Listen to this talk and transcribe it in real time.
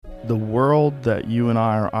the world that you and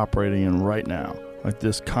I are operating in right now, like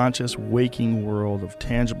this conscious waking world of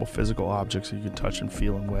tangible physical objects that you can touch and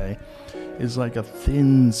feel and weigh, is like a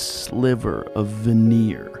thin sliver of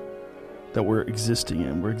veneer that we're existing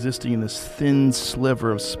in. We're existing in this thin sliver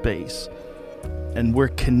of space, and we're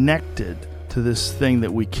connected to this thing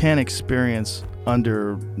that we can't experience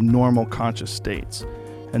under normal conscious states.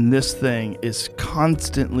 And this thing is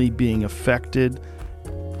constantly being affected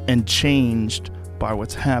and changed by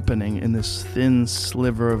what's happening in this thin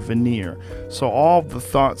sliver of veneer. So all the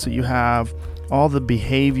thoughts that you have, all the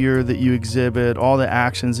behavior that you exhibit, all the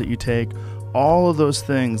actions that you take, all of those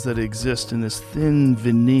things that exist in this thin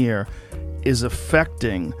veneer is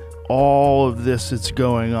affecting all of this that's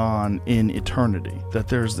going on in eternity. That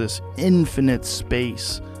there's this infinite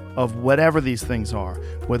space of whatever these things are,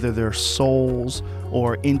 whether they're souls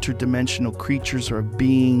or interdimensional creatures or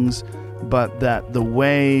beings, but that the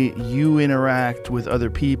way you interact with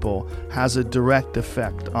other people has a direct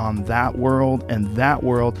effect on that world, and that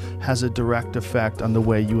world has a direct effect on the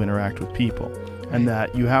way you interact with people. And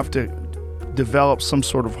that you have to develop some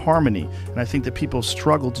sort of harmony. And I think that people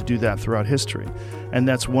struggle to do that throughout history. And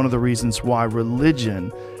that's one of the reasons why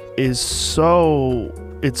religion is so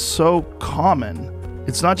common.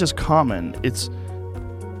 It's not just common, it's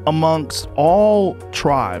amongst all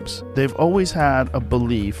tribes. They've always had a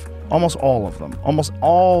belief. Almost all of them, almost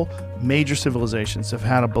all major civilizations have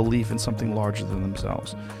had a belief in something larger than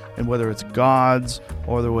themselves. And whether it's gods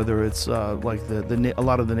or whether it's like a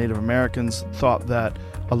lot of the Native Americans thought that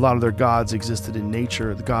a lot of their gods existed in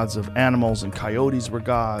nature. The gods of animals and coyotes were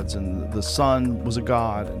gods, and the sun was a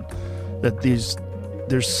god, and that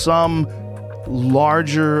there's some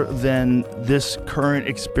larger than this current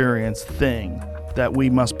experience thing that we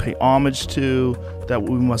must pay homage to, that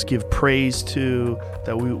we must give praise to,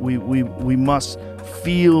 that we must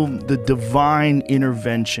feel the divine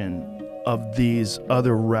intervention of these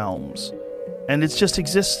other realms. And it just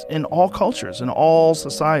exists in all cultures, in all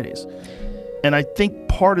societies. And I think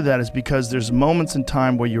part of that is because there's moments in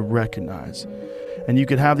time where you recognize. And you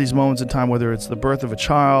can have these moments in time, whether it's the birth of a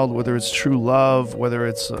child, whether it's true love, whether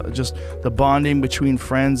it's just the bonding between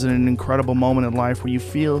friends in an incredible moment in life where you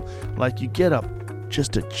feel like you get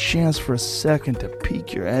just a chance for a second to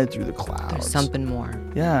peek your head through the clouds. There's something more.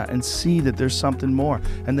 Yeah, and see that there's something more,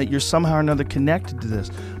 and that you're somehow or another connected to this.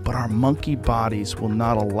 But our monkey bodies will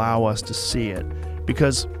not allow us to see it,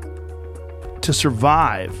 because to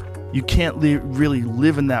survive, you can't really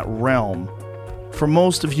live in that realm. For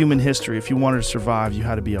most of human history, if you wanted to survive, you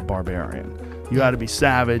had to be a barbarian. You had to be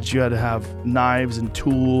savage, you had to have knives and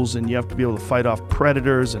tools, and you have to be able to fight off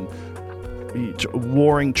predators and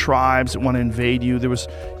warring tribes that want to invade you.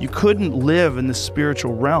 You couldn't live in the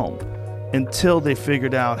spiritual realm until they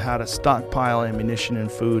figured out how to stockpile ammunition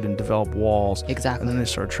and food and develop walls. Exactly. And then they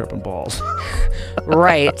started tripping balls.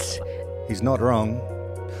 Right. He's not wrong.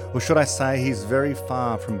 Or should I say he's very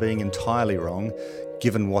far from being entirely wrong,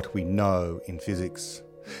 given what we know in physics.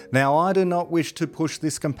 Now, I do not wish to push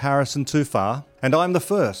this comparison too far, and I'm the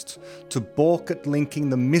first to balk at linking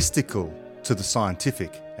the mystical to the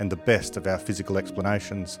scientific and the best of our physical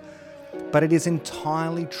explanations. But it is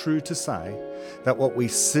entirely true to say that what we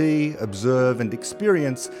see, observe and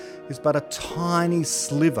experience is but a tiny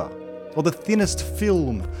sliver, or the thinnest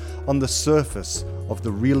film on the surface of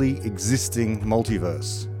the really existing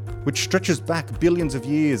multiverse, which stretches back billions of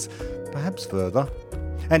years, perhaps further,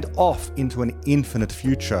 and off into an infinite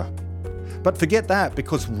future. But forget that,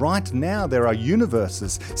 because right now there are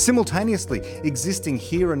universes simultaneously existing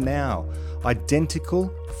here and now, identical,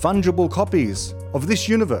 fungible copies of this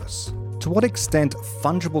universe. To what extent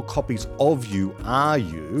fungible copies of you are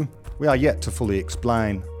you, we are yet to fully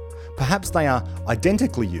explain. Perhaps they are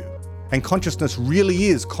identically you, and consciousness really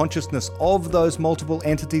is consciousness of those multiple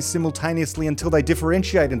entities simultaneously until they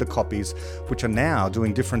differentiate into copies, which are now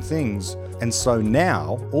doing different things. And so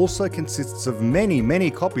now also consists of many, many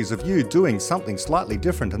copies of you doing something slightly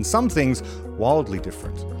different, and some things wildly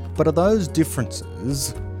different. But are those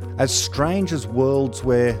differences as strange as worlds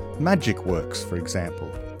where magic works, for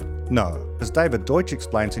example? No. As David Deutsch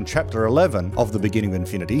explains in chapter 11 of The Beginning of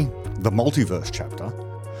Infinity, the multiverse chapter,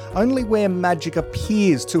 only where magic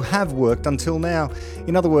appears to have worked until now.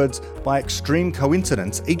 In other words, by extreme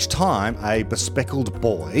coincidence, each time a bespectacled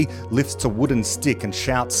boy lifts a wooden stick and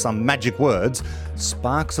shouts some magic words,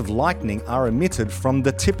 sparks of lightning are emitted from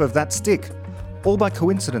the tip of that stick. All by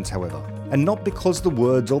coincidence, however, and not because the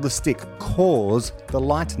words or the stick cause the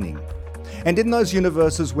lightning. And in those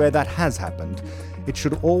universes where that has happened, it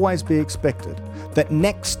should always be expected that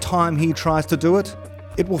next time he tries to do it,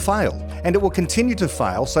 it will fail. And it will continue to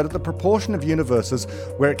fail so that the proportion of universes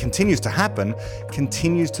where it continues to happen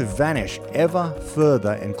continues to vanish ever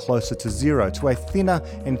further and closer to zero, to a thinner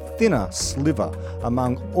and thinner sliver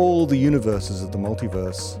among all the universes of the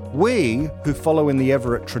multiverse. We, who follow in the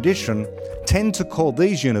Everett tradition, tend to call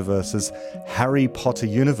these universes Harry Potter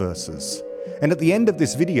universes. And at the end of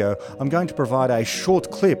this video, I'm going to provide a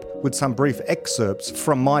short clip with some brief excerpts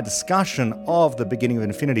from my discussion of the beginning of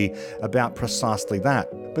Infinity about precisely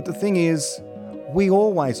that. But the thing is, we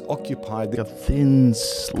always occupy A thin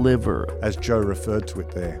sliver. as Joe referred to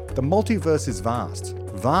it there. The multiverse is vast,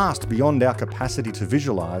 vast beyond our capacity to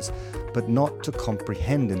visualize, but not to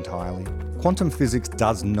comprehend entirely. Quantum physics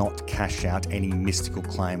does not cash out any mystical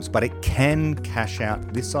claims, but it can cash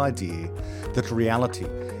out this idea that reality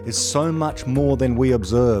is so much more than we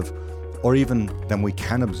observe, or even than we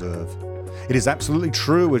can observe. It is absolutely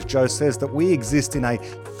true, as Joe says, that we exist in a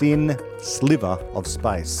thin sliver of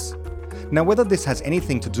space. Now, whether this has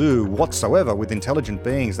anything to do whatsoever with intelligent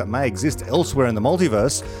beings that may exist elsewhere in the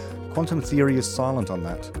multiverse, quantum theory is silent on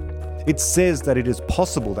that. It says that it is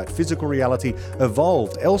possible that physical reality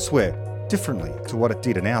evolved elsewhere differently to what it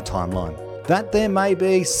did in our timeline. That there may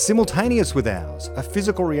be simultaneous with ours, a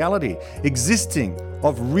physical reality existing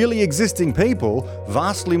of really existing people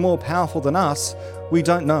vastly more powerful than us, we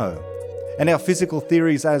don't know. And our physical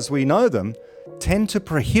theories as we know them tend to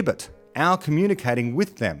prohibit our communicating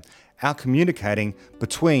with them, our communicating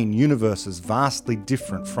between universes vastly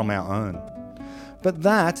different from our own. But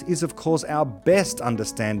that is, of course, our best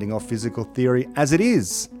understanding of physical theory as it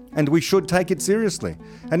is, and we should take it seriously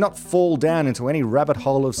and not fall down into any rabbit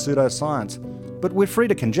hole of pseudoscience. But we're free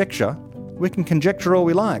to conjecture. We can conjecture all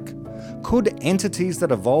we like. Could entities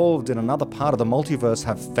that evolved in another part of the multiverse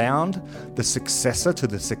have found the successor to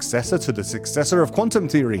the successor to the successor of quantum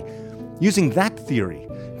theory? Using that theory,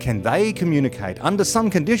 can they communicate under some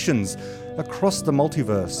conditions across the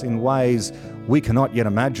multiverse in ways we cannot yet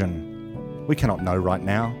imagine? We cannot know right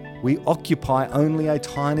now. We occupy only a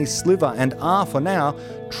tiny sliver and are, for now,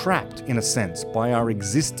 trapped, in a sense, by our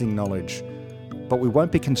existing knowledge. But we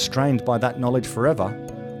won't be constrained by that knowledge forever.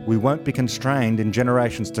 We won't be constrained in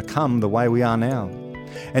generations to come the way we are now.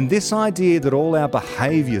 And this idea that all our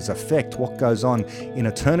behaviours affect what goes on in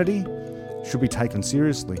eternity should be taken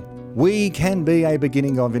seriously. We can be a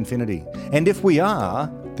beginning of infinity. And if we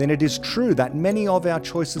are, then it is true that many of our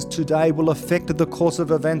choices today will affect the course of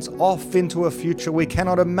events off into a future we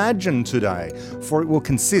cannot imagine today, for it will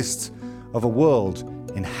consist of a world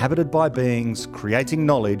inhabited by beings creating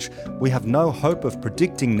knowledge we have no hope of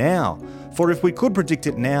predicting now. For if we could predict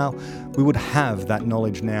it now, we would have that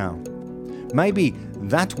knowledge now. Maybe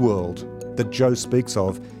that world that Joe speaks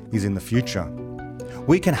of is in the future.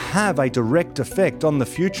 We can have a direct effect on the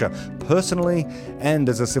future, personally and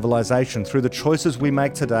as a civilization, through the choices we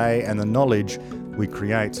make today and the knowledge we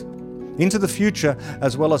create. Into the future,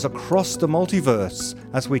 as well as across the multiverse,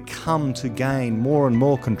 as we come to gain more and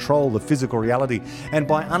more control of the physical reality, and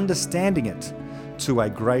by understanding it to a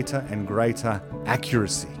greater and greater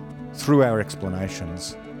accuracy through our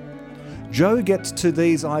explanations. Joe gets to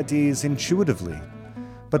these ideas intuitively,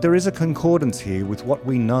 but there is a concordance here with what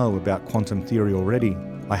we know about quantum theory already.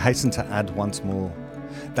 I hasten to add once more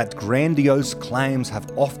that grandiose claims have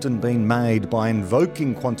often been made by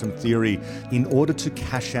invoking quantum theory in order to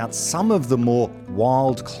cash out some of the more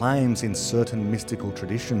wild claims in certain mystical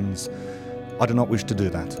traditions. I do not wish to do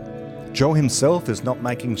that. Joe himself is not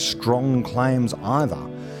making strong claims either,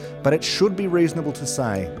 but it should be reasonable to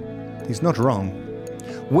say he's not wrong.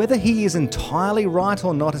 Whether he is entirely right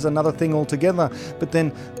or not is another thing altogether, but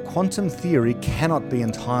then quantum theory cannot be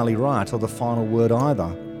entirely right or the final word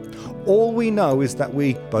either. All we know is that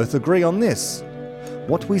we both agree on this.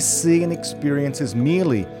 What we see and experience is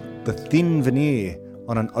merely the thin veneer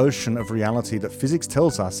on an ocean of reality that physics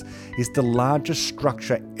tells us is the largest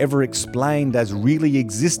structure ever explained as really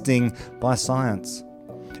existing by science.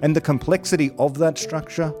 And the complexity of that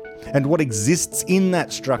structure and what exists in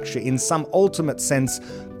that structure in some ultimate sense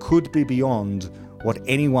could be beyond what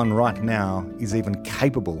anyone right now is even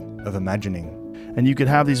capable of imagining. And you could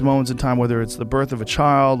have these moments in time, whether it's the birth of a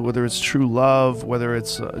child, whether it's true love, whether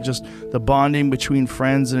it's just the bonding between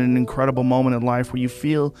friends in an incredible moment in life where you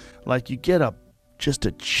feel like you get just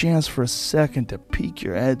a chance for a second to peek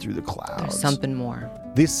your head through the clouds. There's something more.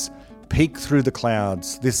 This peek through the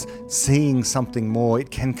clouds, this seeing something more,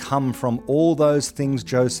 it can come from all those things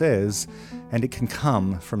Joe says, and it can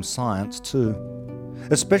come from science too.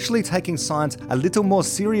 Especially taking science a little more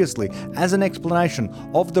seriously as an explanation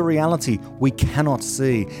of the reality we cannot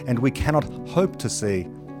see and we cannot hope to see.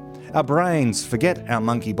 Our brains, forget our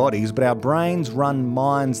monkey bodies, but our brains run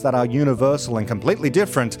minds that are universal and completely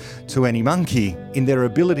different to any monkey in their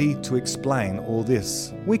ability to explain all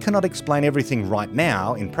this. We cannot explain everything right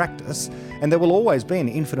now in practice, and there will always be an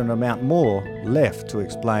infinite amount more left to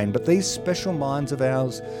explain, but these special minds of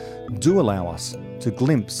ours do allow us to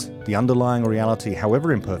glimpse the underlying reality,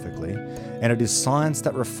 however imperfectly, and it is science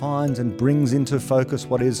that refines and brings into focus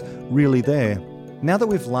what is really there. Now that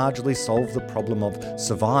we've largely solved the problem of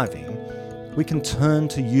surviving, we can turn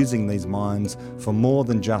to using these minds for more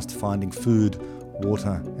than just finding food,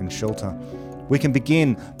 water, and shelter. We can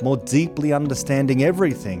begin more deeply understanding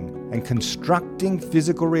everything and constructing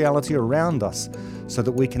physical reality around us so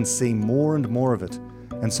that we can see more and more of it,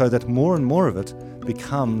 and so that more and more of it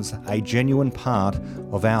becomes a genuine part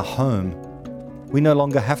of our home. We no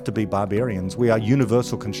longer have to be barbarians. We are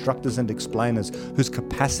universal constructors and explainers whose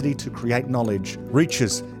capacity to create knowledge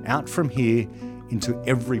reaches out from here into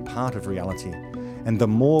every part of reality. And the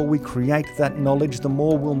more we create that knowledge, the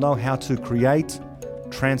more we'll know how to create,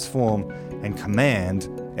 transform, and command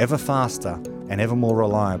ever faster and ever more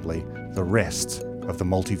reliably the rest of the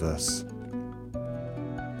multiverse.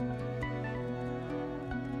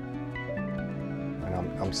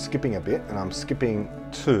 I'm skipping a bit, and I'm skipping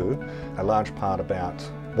to a large part about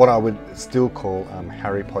what I would still call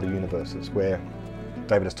Harry Potter universes, where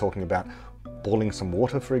David is talking about boiling some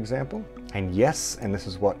water, for example. And yes, and this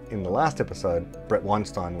is what in the last episode Brett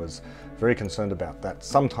Weinstein was very concerned about, that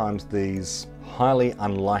sometimes these highly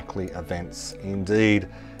unlikely events indeed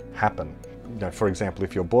happen. For example,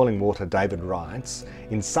 if you're boiling water, David writes,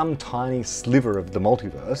 in some tiny sliver of the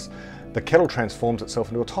multiverse, the kettle transforms itself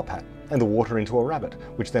into a top hat and the water into a rabbit,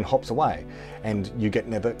 which then hops away, and you get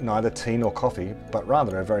neither tea nor coffee, but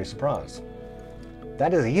rather a very surprise.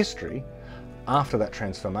 That is a history after that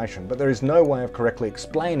transformation, but there is no way of correctly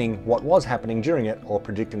explaining what was happening during it or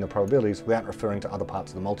predicting the probabilities without referring to other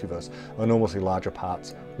parts of the multiverse, enormously larger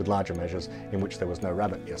parts with larger measures in which there was no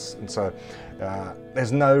rabbit, yes. And so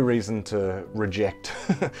there's no reason to reject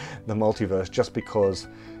the multiverse just because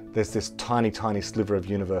there's this tiny, tiny sliver of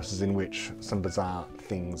universes in which some bizarre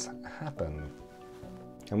things happen.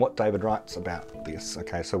 And what David writes about this,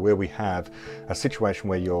 okay, so where we have a situation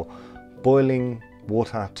where you're boiling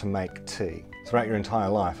water to make tea. Throughout your entire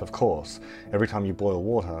life, of course, every time you boil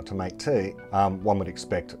water to make tea, one would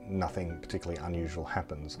expect nothing particularly unusual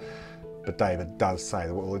happens. But David does say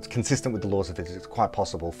that, well, it's consistent with the laws of physics. It's quite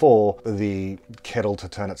possible for the kettle to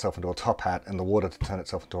turn itself into a top hat and the water to turn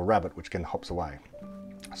itself into a rabbit, which again hops away.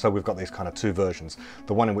 So we've got these kind of two versions.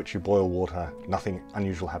 The one in which you boil water, nothing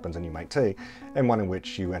unusual happens and you make tea, and one in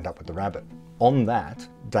which you end up with the rabbit. On that,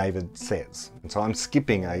 David says, and so I'm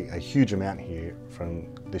skipping a huge amount here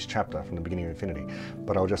from this chapter, from the beginning of Infinity,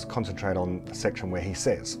 but I'll just concentrate on the section where he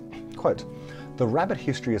says, quote, "The rabbit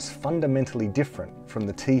history is fundamentally different from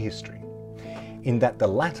the tea history, in that the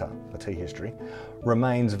latter, the tea history,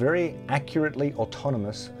 remains very accurately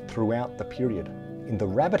autonomous throughout the period. In the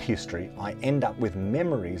rabbit history, I end up with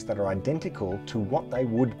memories that are identical to what they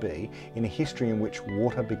would be in a history in which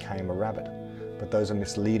water became a rabbit. But those are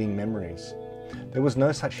misleading memories. There was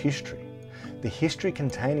no such history. The history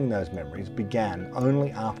containing those memories began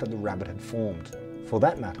only after the rabbit had formed. For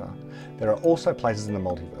that matter, there are also places in the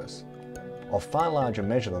multiverse, of far larger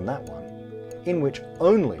measure than that one, in which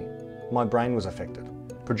only my brain was affected,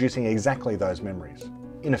 producing exactly those memories.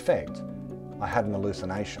 In effect, I had an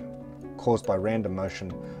hallucination caused by random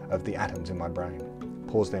motion of the atoms in my brain."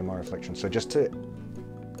 Pause there in my reflection. So just to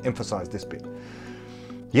emphasize this bit.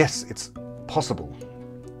 Yes, it's possible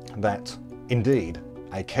that indeed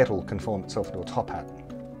a kettle can form itself into a top hat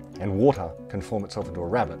and water can form itself into a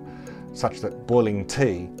rabbit, such that boiling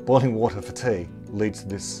water for tea, leads to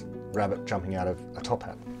this rabbit jumping out of a top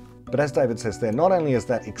hat. But as David says there, not only is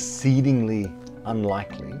that exceedingly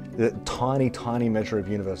unlikely, the tiny, tiny measure of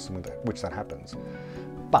universe in which that happens,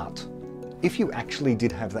 but if you actually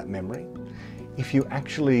did have that memory, if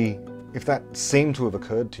that seemed to have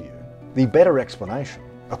occurred to you, the better explanation,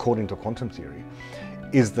 according to quantum theory,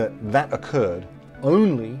 is that that occurred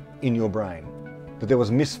only in your brain. That there was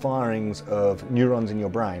misfirings of neurons in your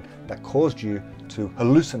brain that caused you to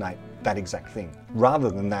hallucinate that exact thing, rather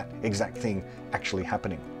than that exact thing actually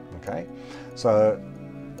happening, okay? So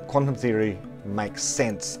quantum theory makes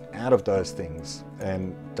sense out of those things,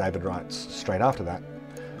 and David writes straight after that,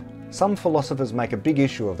 "Some philosophers make a big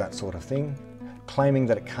issue of that sort of thing, claiming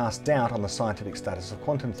that it casts doubt on the scientific status of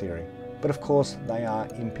quantum theory. But of course, they are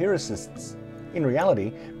empiricists. In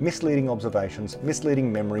reality, misleading observations, misleading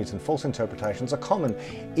memories, and false interpretations are common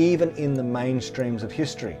even in the mainstreams of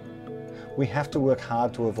history. we have to work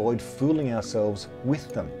hard to avoid fooling ourselves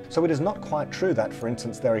with them. So it is not quite true that, for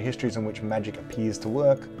instance, there are histories in which magic appears to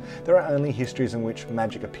work. There are only histories in which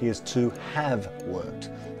magic appears to have worked,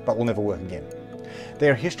 but will never work again.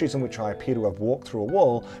 There are histories in which I appear to have walked through a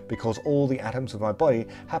wall because all the atoms of my body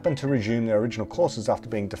happen to resume their original courses after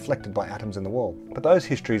being deflected by atoms in the wall. But those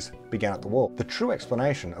histories began at the wall. The true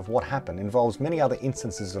explanation of what happened involves many other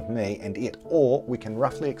instances of me and it, or we can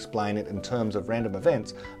roughly explain it in terms of random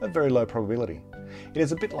events of very low probability. It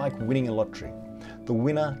is a bit like winning a lottery. The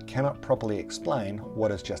winner cannot properly explain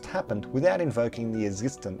what has just happened without invoking the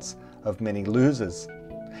existence of many losers.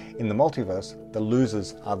 In the multiverse, the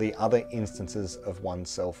losers are the other instances of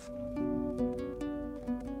oneself.